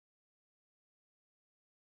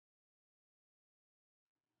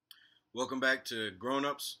Welcome back to Grown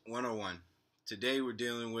Ups 101. Today we're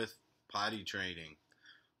dealing with potty training.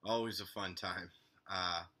 Always a fun time.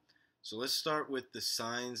 So let's start with the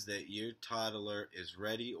signs that your toddler is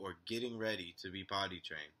ready or getting ready to be potty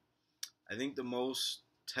trained. I think the most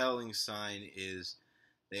telling sign is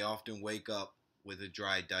they often wake up with a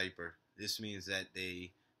dry diaper. This means that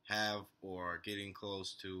they have or are getting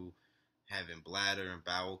close to having bladder and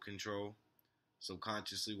bowel control.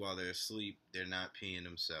 Subconsciously, while they're asleep, they're not peeing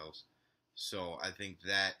themselves. So I think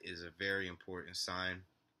that is a very important sign.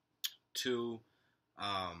 Two,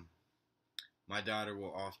 um, my daughter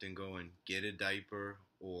will often go and get a diaper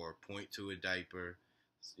or point to a diaper.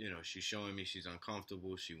 She's showing me she's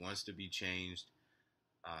uncomfortable. She wants to be changed.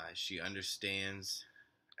 She understands,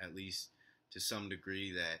 at least to some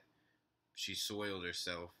degree, that she soiled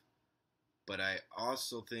herself. But I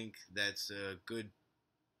also think that's a good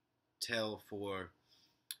tell for,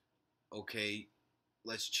 okay,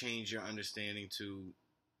 let's change your understanding to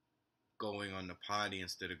going on the potty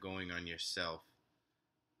instead of going on yourself.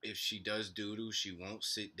 If she does doo-doo, she won't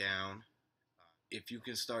sit down. If you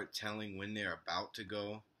can start telling when they're about to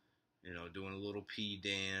go, doing a little pee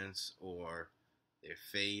dance or their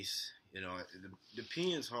face, the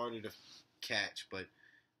peeing's harder to catch, but,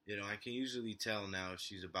 I can usually tell now if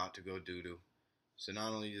she's about to go doo-doo. So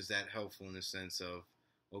not only is that helpful in the sense of,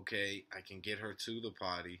 okay, I can get her to the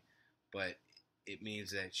potty, but it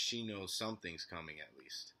means that she knows something's coming at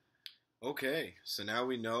least. Okay, so now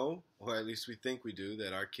we know, or at least we think we do,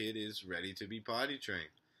 that our kid is ready to be potty trained.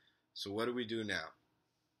 So what do we do now?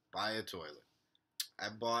 Buy a toilet. I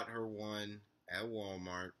bought her one at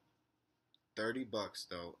Walmart, $30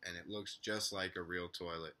 though, and it looks just like a real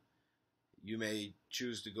toilet. You may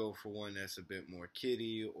choose to go for one that's a bit more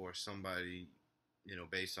kiddie or somebody,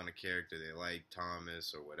 based on a character they like,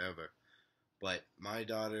 Thomas or whatever. But my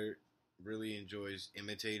daughter really enjoys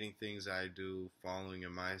imitating things I do, following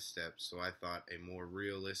in my steps, so I thought a more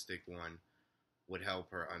realistic one would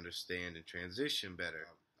help her understand and transition better.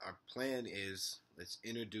 Our plan is, let's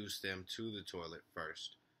introduce them to the toilet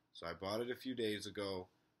first. So I bought it a few days ago.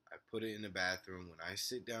 I put it in the bathroom. When I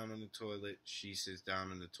sit down on the toilet, she sits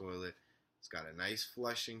down on the toilet. It's got a nice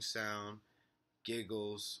flushing sound,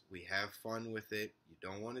 giggles. We have fun with it. You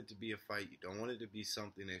don't want it to be a fight. You don't want it to be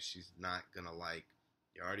something that she's not going to like.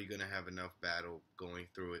 You're already going to have enough battle going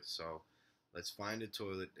through it. So let's find a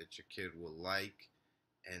toilet that your kid will like,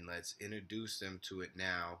 and let's introduce them to it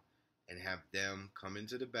now and have them come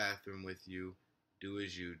into the bathroom with you, do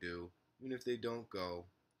as you do. Even if they don't go,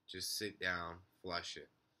 just sit down, flush it.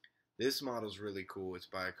 This model's really cool. It's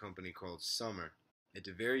by a company called Summer. At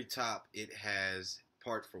the very top, it has a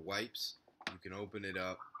part for wipes. You can open it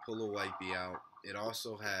up, pull a wipey out. It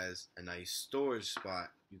also has a nice storage spot.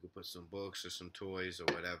 You could put some books or some toys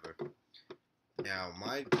or whatever. Now,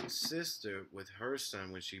 my sister, with her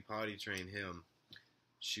son, when she potty trained him,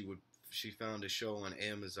 she found a show on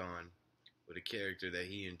Amazon with a character that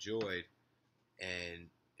he enjoyed, and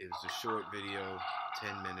it was a short video,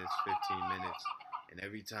 10 minutes, 15 minutes, and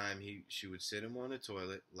every time she would sit him on the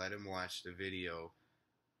toilet, let him watch the video,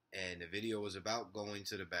 and the video was about going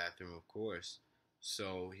to the bathroom, of course,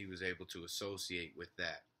 so he was able to associate with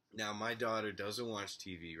that. Now, my daughter doesn't watch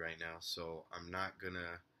TV right now, so I'm not going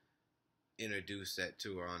to introduce that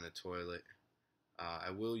to her on the toilet.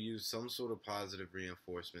 I will use some sort of positive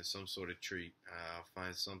reinforcement, some sort of treat. I'll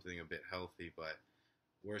find something a bit healthy, but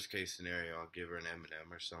worst case scenario, I'll give her an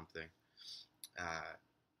M&M or something.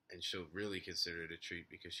 And she'll really consider it a treat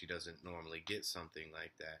because she doesn't normally get something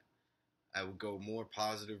like that. I would go more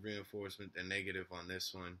positive reinforcement than negative on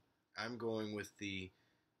this one. I'm going with the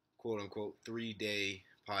quote-unquote 3-day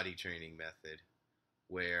potty training method,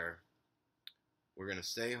 where we're going to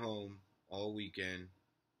stay home all weekend.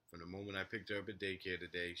 From the moment I picked her up at daycare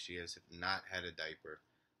today, she has not had a diaper.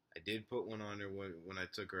 I did put one on her when I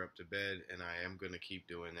took her up to bed, and I am going to keep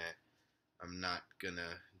doing that. I'm not going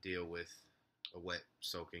to deal with a wet,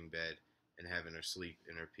 soaking bed and having her sleep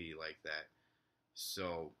in her pee like that.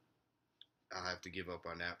 So I'll have to give up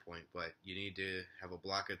on that point, but you need to have a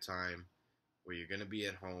block of time where you're going to be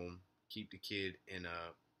at home, keep the kid in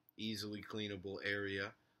a easily cleanable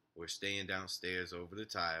area or staying downstairs over the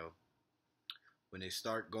tile. When they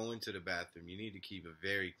start going to the bathroom, you need to keep a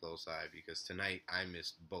very close eye because tonight I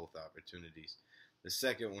missed both opportunities. The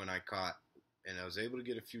second one I caught, and I was able to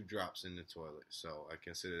get a few drops in the toilet, so I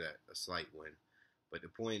consider that a slight win. But the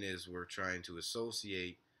point is, we're trying to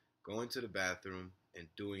associate going to the bathroom and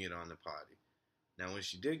doing it on the potty. Now, when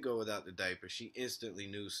she did go without the diaper, she instantly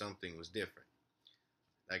knew something was different.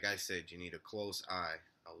 Like I said, you need a close eye.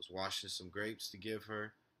 I was washing some grapes to give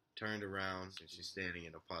her, turned around, and she's standing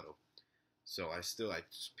in a puddle. So I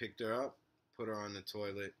just picked her up, put her on the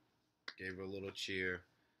toilet, gave her a little cheer,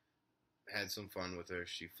 had some fun with her.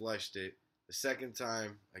 She flushed it. The second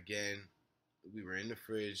time, again, we were in the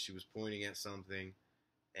fridge. She was pointing at something,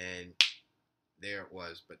 and there it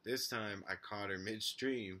was. But this time, I caught her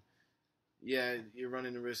midstream. Yeah, you're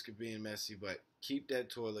running the risk of being messy, but keep that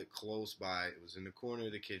toilet close by. It was in the corner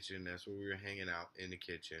of the kitchen. That's where we were hanging out, in the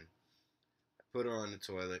kitchen. I put her on the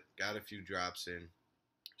toilet, got a few drops in.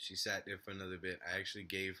 She sat there for another bit. I actually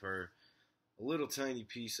gave her a little tiny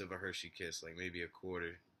piece of a Hershey Kiss, like maybe a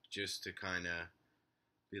quarter, just to kind of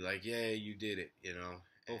be like, yeah, you did it, you know.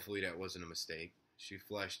 Hopefully that wasn't a mistake. She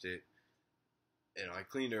flushed it. You know, I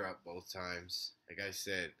cleaned her up both times. Like I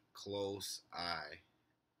said, close eye.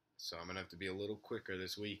 So I'm going to have to be a little quicker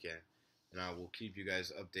this weekend. And I will keep you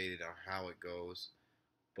guys updated on how it goes.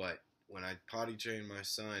 But when I potty trained my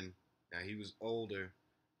son, now he was older,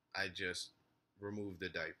 I just removed the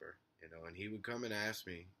diaper, you know. And he would come and ask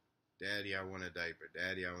me, Daddy, I want a diaper.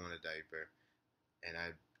 Daddy, I want a diaper. And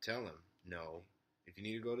I tell him, no. If you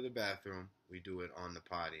need to go to the bathroom, we do it on the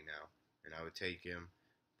potty now. And I would take him,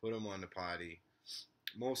 put him on the potty.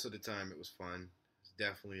 Most of the time it was fun. It's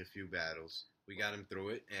definitely a few battles. We got him through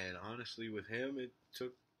it, and honestly with him it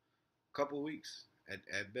took a couple weeks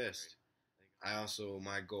at best.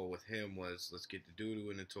 My goal with him was, let's get the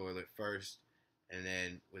doo-doo in the toilet first, and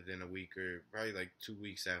then within a week or probably like 2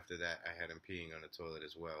 weeks after that, I had him peeing on the toilet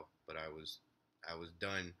as well. But I was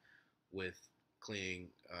done with cleaning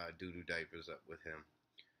doo-doo diapers up with him.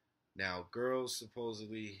 Now, girls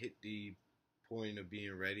supposedly hit the point of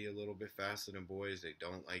being ready a little bit faster than boys. They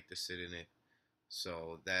don't like to sit in it.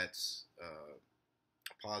 So that's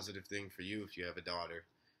a positive thing for you if you have a daughter.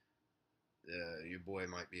 Your boy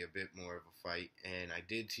might be a bit more of a fight. And I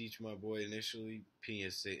did teach my boy initially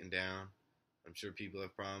peeing sitting down. I'm sure people have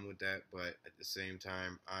a problem with that, but at the same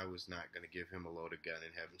time, I was not going to give him a loaded gun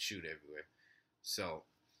and have him shoot everywhere. So,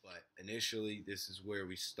 but initially, this is where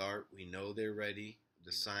we start. We know they're ready.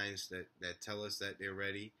 The signs that tell us that they're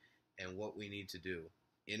ready, and what we need to do.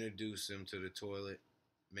 Introduce them to the toilet,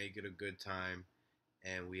 make it a good time,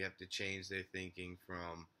 and we have to change their thinking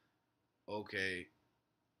from, okay,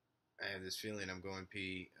 I have this feeling I'm going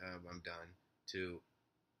pee, I'm done, to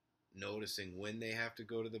noticing when they have to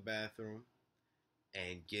go to the bathroom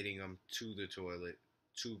and getting them to the toilet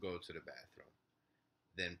to go to the bathroom.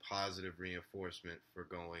 Then positive reinforcement for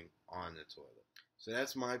going on the toilet. So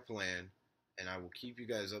that's my plan, and I will keep you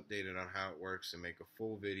guys updated on how it works and make a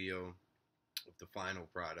full video of the final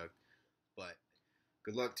product. But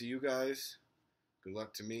good luck to you guys. Good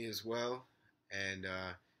luck to me as well. And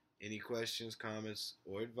any questions, comments,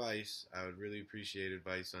 or advice, I would really appreciate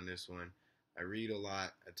advice on this one. I read a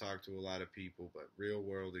lot. I talk to a lot of people, but real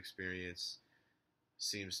world experience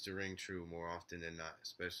seems to ring true more often than not,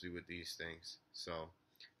 especially with these things. So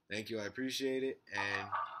thank you. I appreciate it. And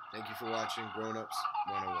thank you for watching Grown Ups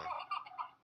 101.